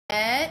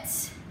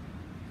it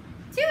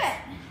to it.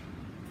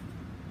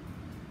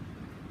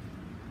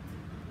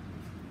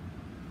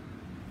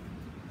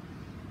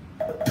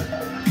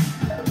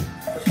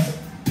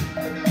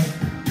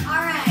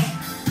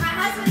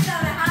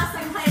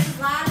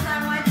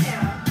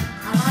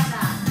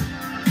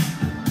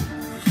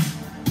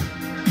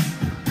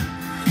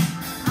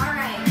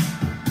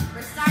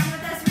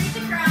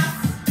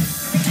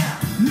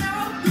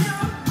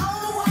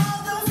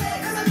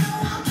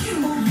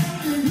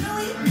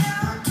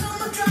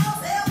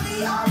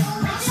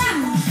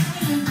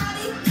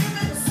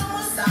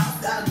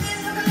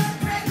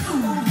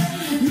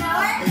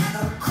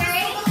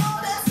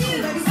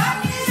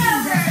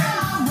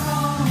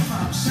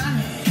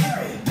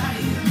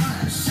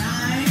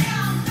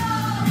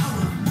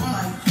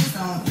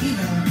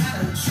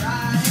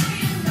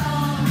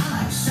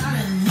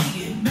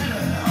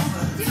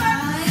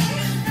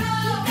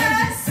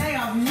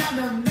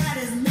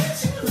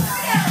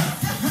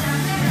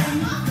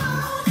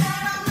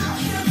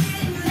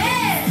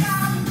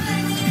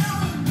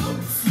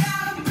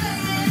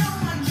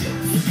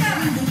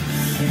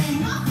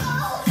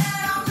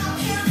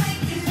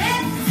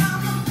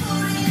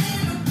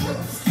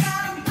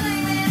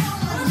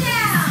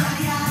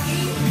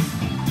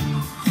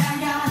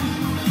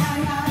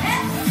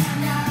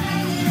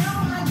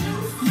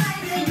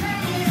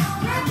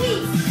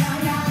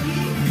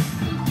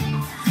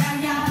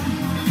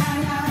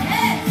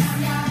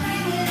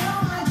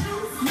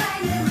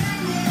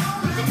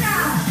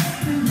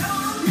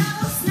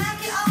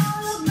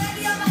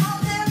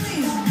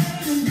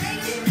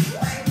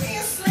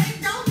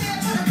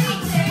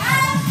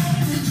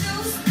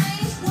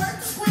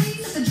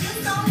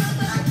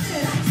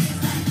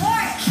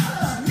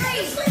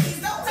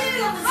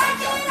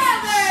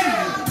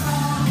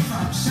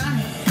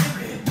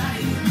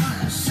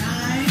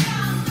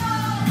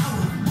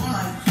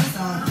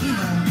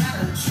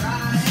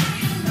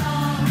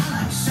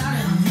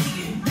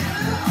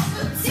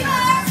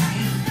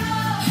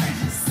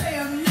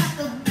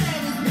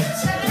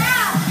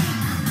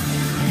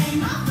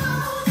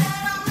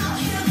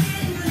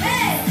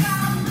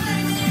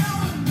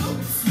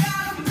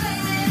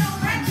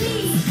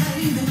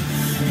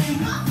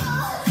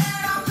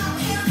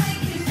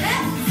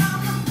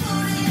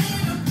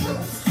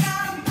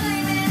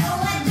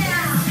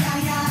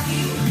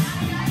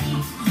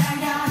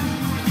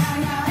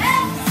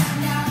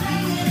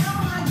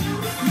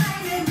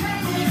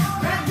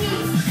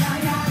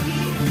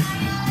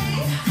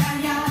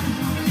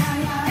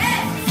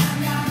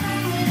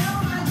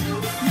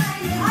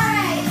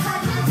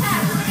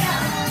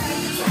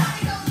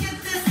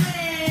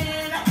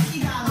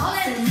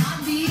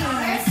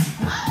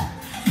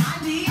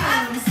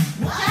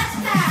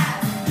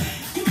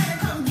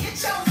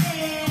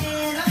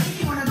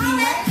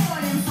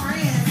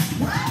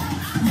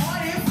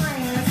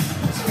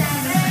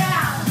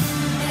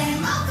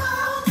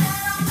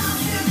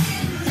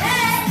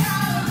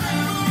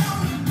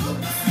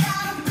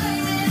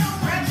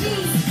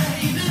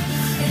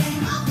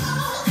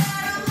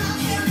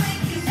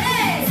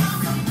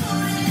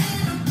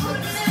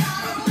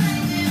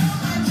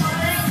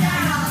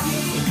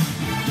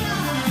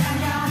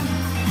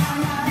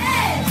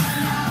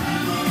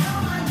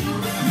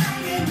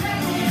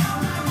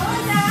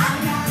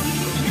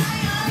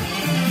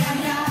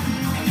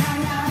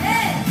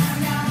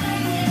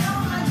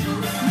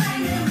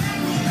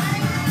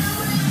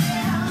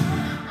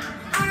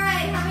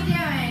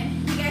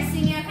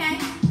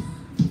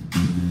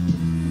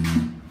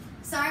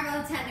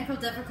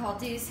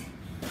 Difficulties.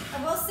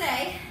 I will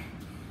say,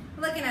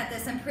 looking at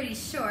this, I'm pretty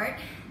short,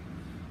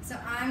 so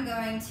I'm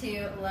going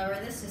to lower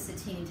this just a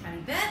teeny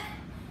tiny bit.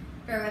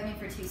 Bear with me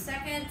for 2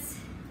 seconds.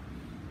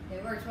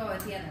 It worked well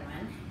with the other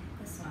one.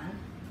 This one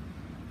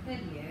could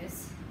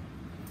use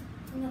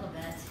a little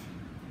bit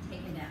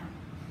taken down.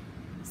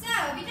 So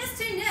if you just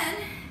tuned in,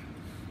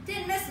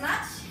 didn't miss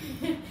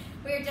much.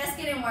 We were just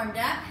getting warmed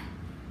up.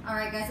 All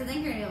right, guys, I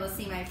think you're gonna be able to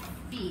see my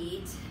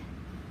feet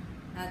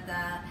at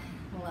that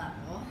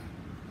level.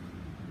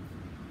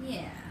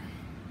 Yeah,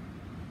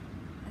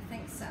 I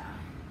think so.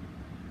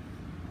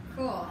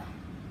 Cool.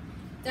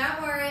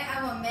 Don't worry,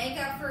 I will make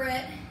up for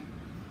it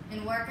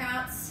in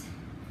workouts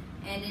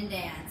and in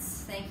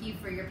dance. Thank you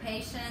for your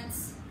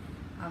patience.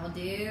 I will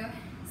do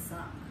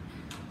some.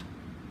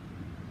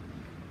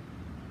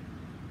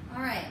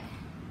 All right.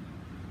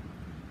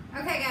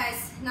 Okay,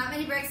 guys, not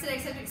many breaks today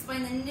except to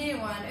explain the new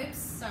one. Oops,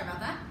 sorry about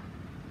that.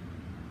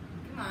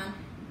 Come on.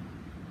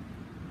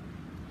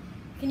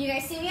 Can you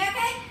guys see me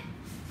okay?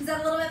 Is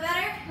that a little bit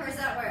better, or is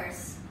that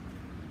worse?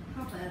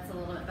 Hopefully that's a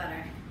little bit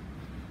better.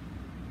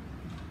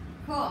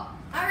 Cool. All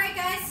right,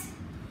 guys.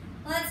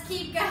 Let's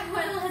keep going.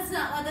 Let's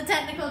not let the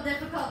technical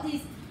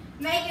difficulties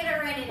make it a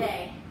rainy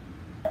day.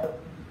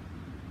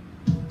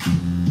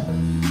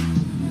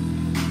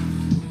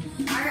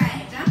 All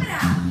right, jump it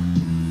out.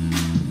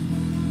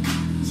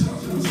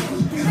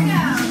 Here we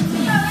go.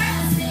 Keep over.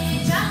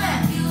 Jump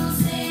it.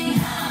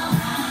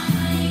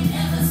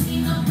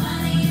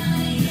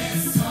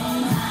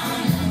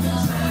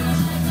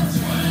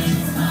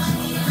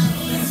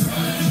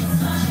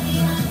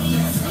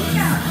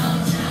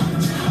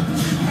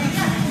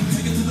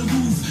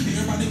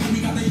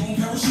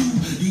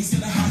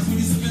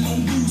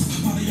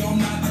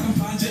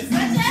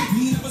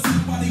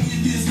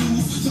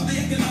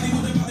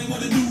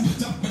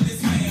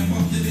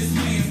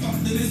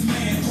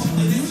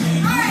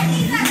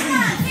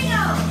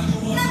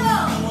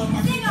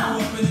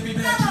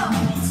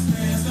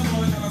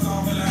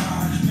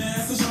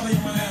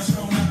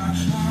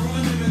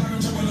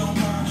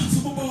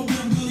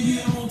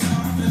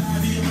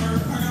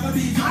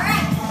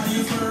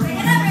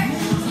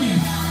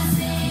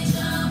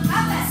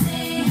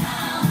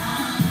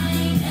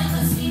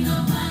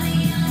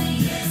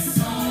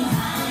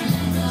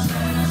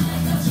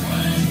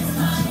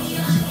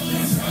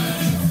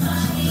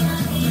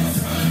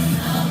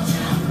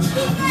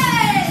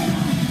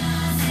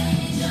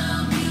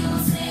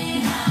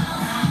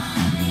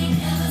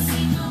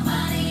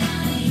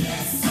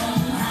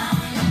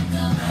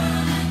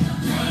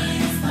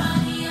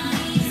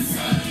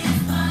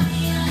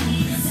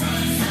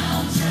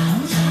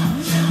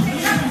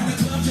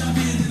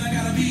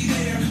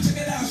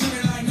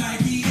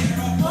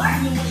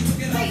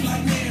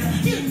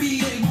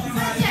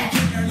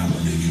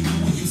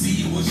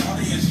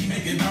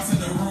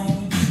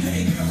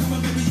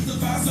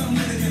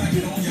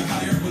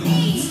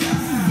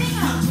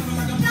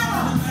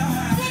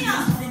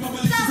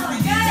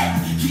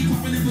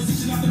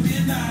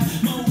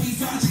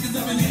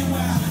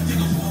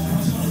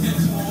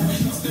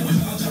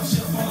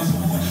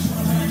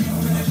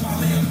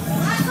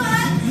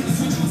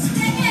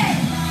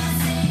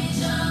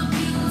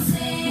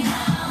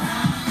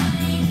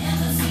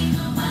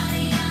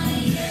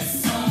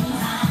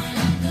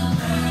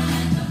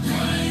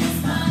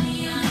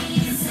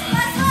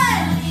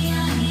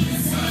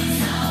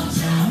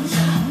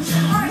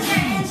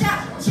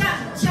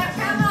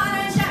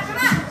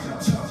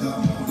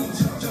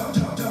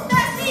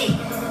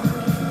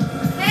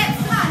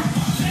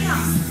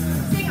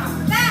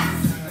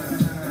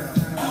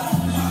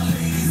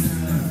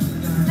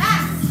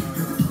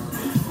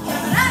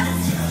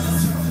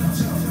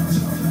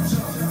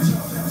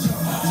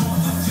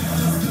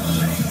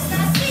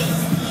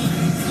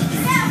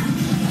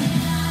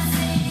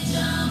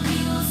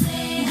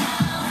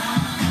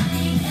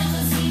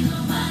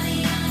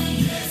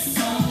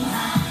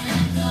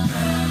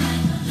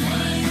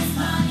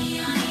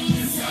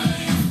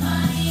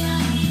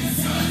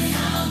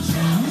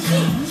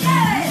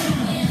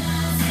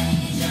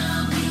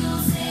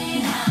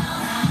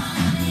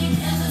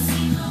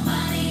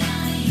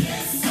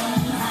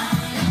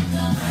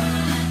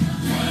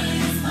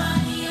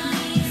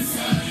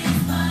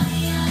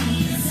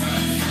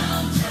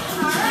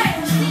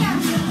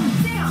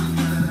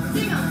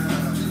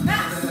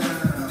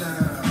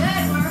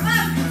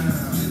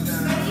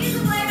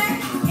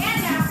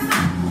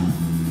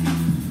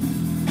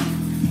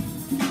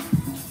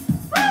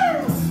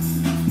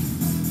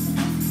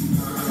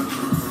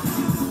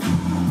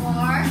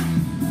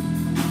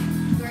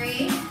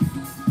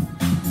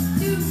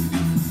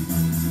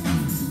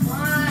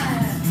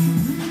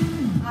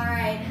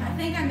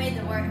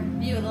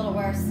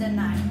 almost at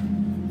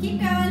 9.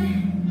 Keep going.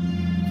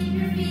 Keep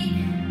your feet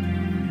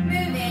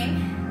moving.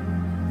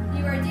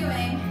 You are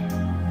doing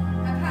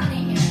a pony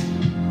here.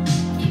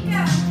 Keep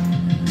going.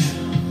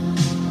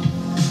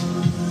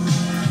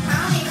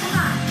 Pony, come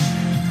on.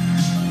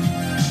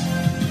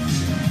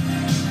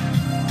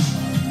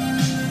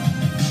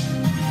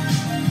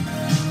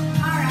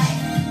 All right.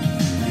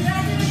 You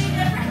gotta do any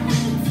different.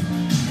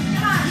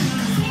 Come on.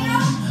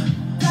 Single,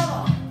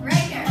 double.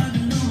 Right here.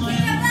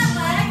 Kick up that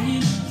leg.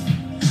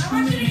 I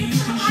want you to get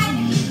some height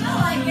if you feel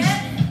like it.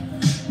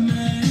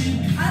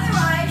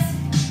 Otherwise,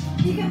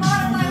 you can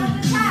modify with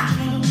the tap.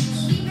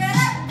 Keep it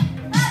up,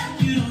 up,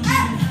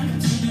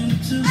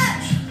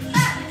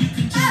 up,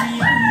 up,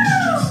 woo!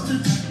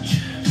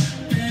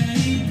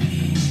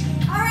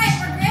 All right,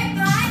 we're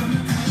grapevine.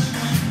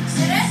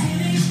 Hit it.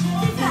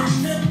 Too fast.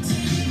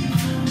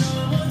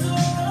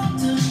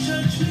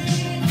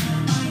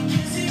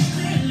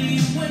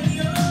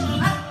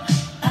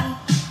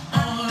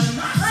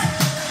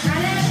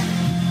 Run it.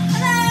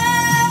 Hello.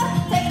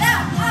 Take it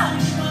out.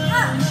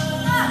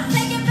 Up.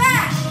 Take it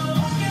back.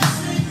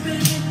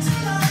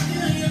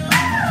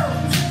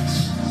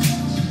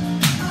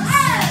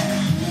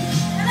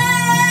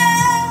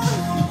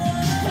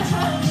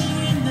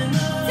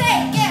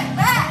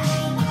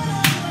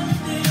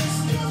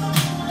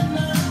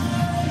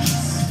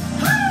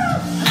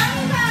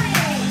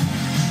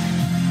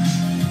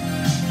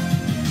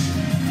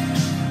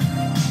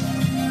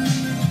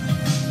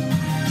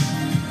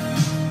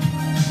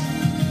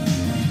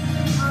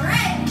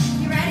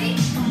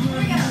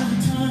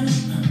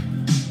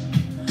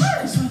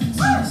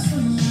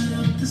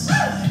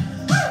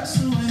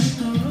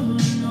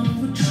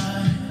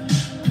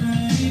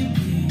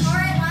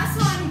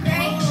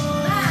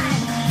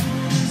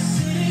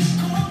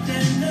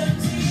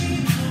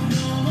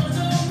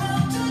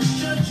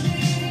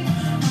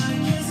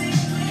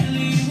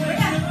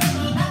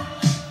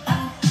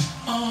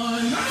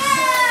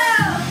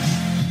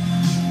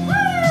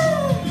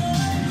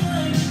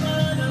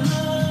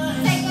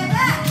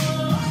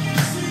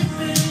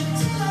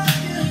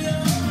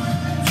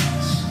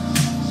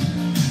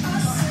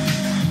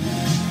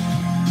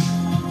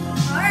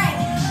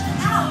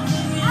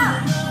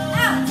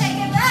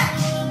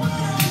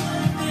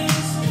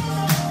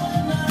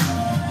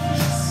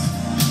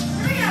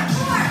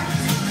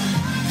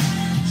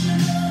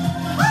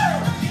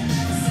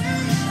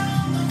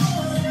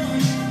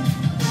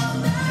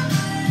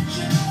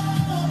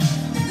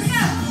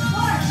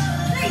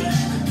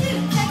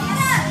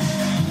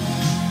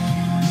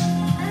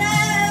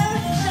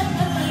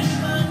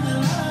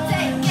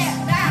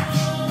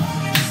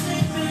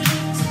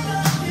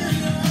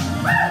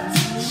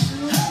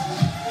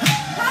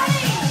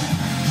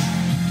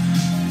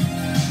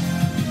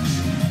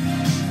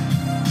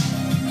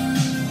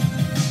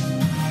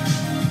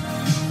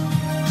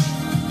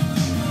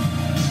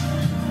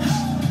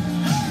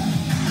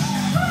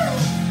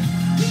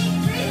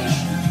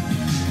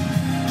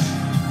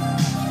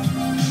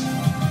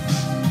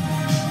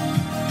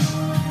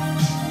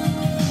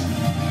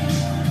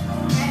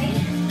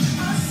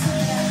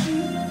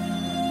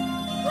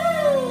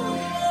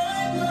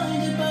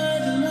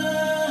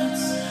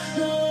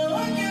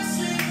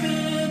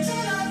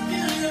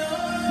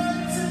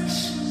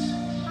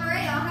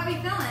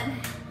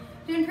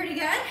 Doing pretty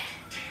good?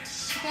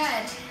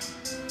 Good.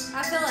 I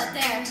feel it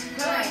there.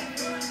 All right.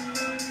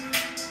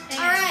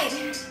 All right.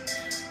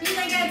 You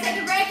think I'd take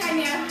a break on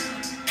you?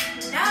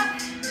 Nope.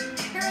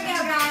 Here we go,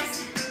 guys.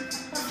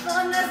 Let's fill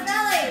in those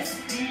bellies.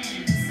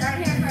 Start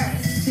here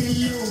first.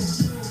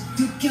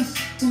 You can f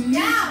with me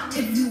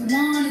if you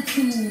wanted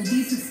to.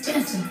 These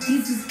expensive,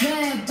 these is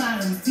red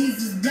bottoms, these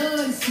is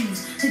bloody shoes.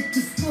 Hit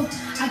the school,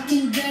 I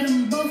can get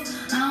them both.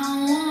 I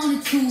don't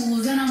want to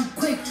choose, and I'm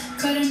quick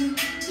cutting.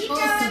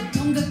 Also,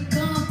 don't get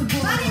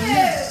comfortable. Money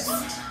moves.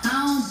 I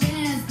don't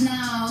dance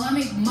now, I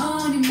make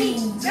money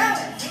moves.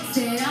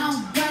 Say I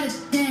don't gotta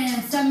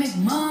dance, I make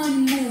money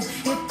move.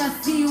 If I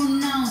see you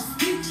now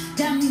speak,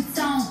 that means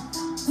I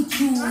don't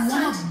with you. I'm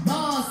a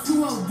boss,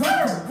 you a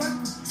worker.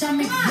 I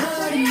make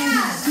bloody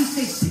moves. She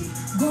say she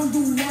gon'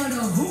 do what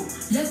or who?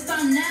 Let's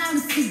find out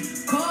and see.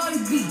 Cardi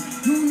B,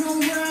 you know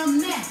where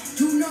I'm at,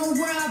 you know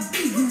where I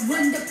be. You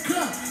in the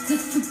club,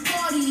 just to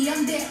party.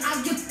 I'm there,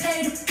 I get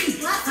paid a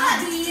fee.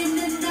 I be in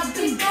and up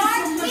and down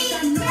so much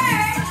I know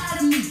inside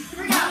of me.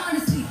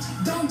 Honestly,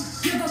 don't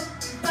give up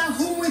about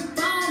who in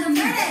front of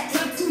me.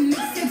 Try to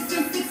mix it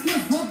in 6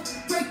 months, won't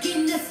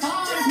breaking as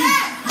hard as me.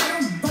 I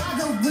don't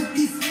bother with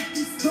these,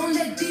 don't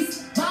let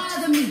these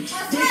bother me.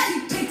 They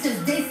see pictures,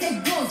 they say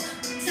goals,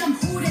 some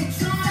who they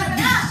trying to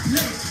be.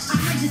 Look, I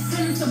might just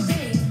send you some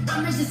babe,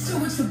 I might just chill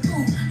with your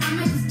boo, I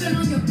might just spin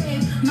on your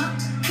babe. My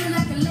feel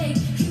like a leg,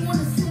 he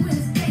wanna swim with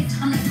his face.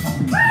 I'm like,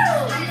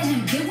 oh, I let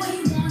him get what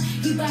he want.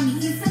 He buy me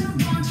east and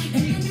around,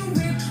 and then you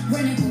rip,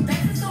 run and go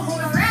back to the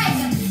horse. All right,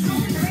 here we go.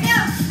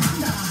 I'm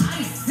the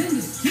highest in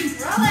the street.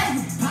 Roll it.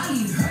 You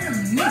probably heard of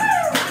me.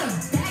 Got a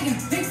bag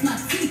and fix my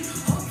teeth.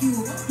 Hope you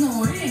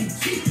know it ain't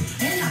cheap.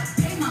 And I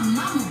pay my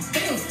mama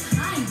bills.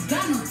 I ain't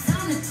got no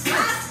time to chill.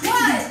 Last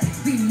one.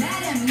 Be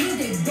mad at me,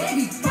 they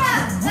baby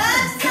father.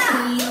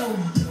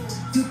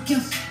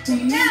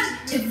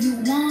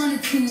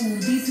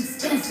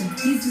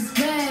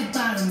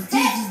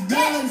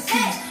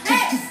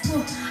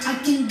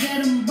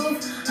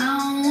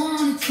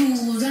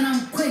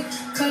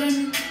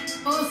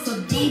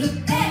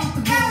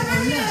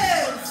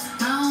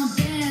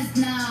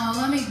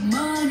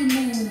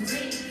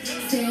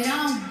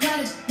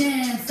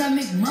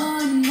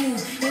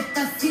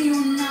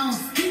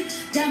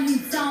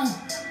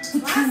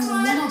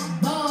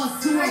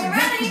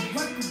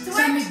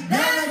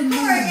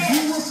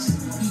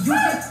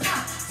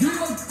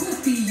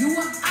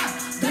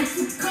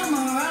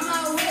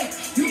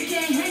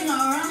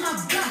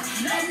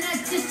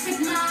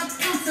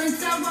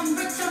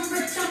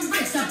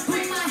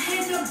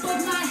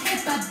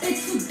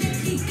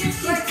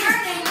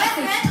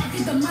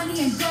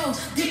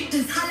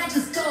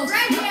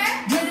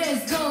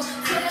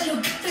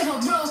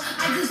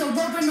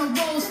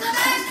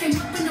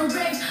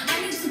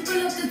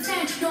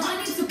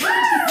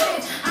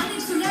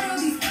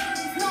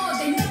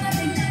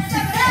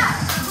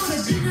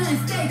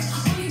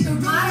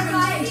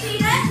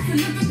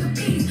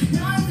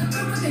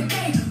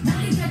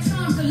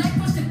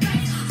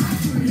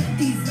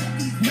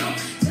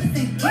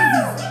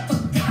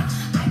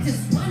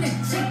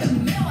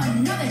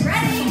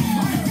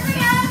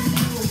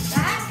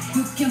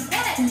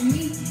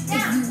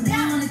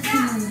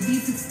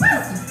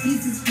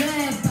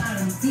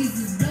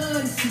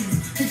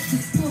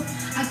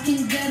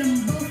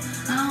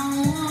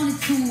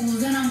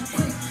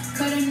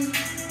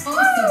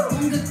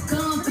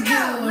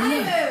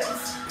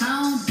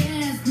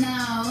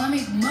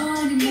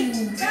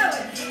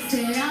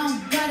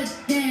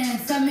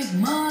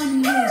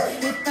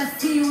 I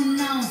see you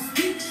now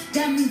speak,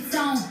 that means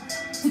I'm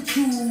with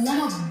you.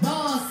 I'm a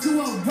boss,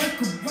 you a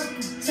worker,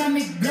 try to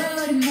make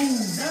bloody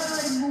moves.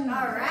 All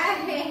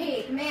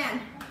right, man,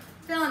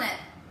 feeling it.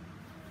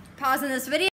 Pausing this video.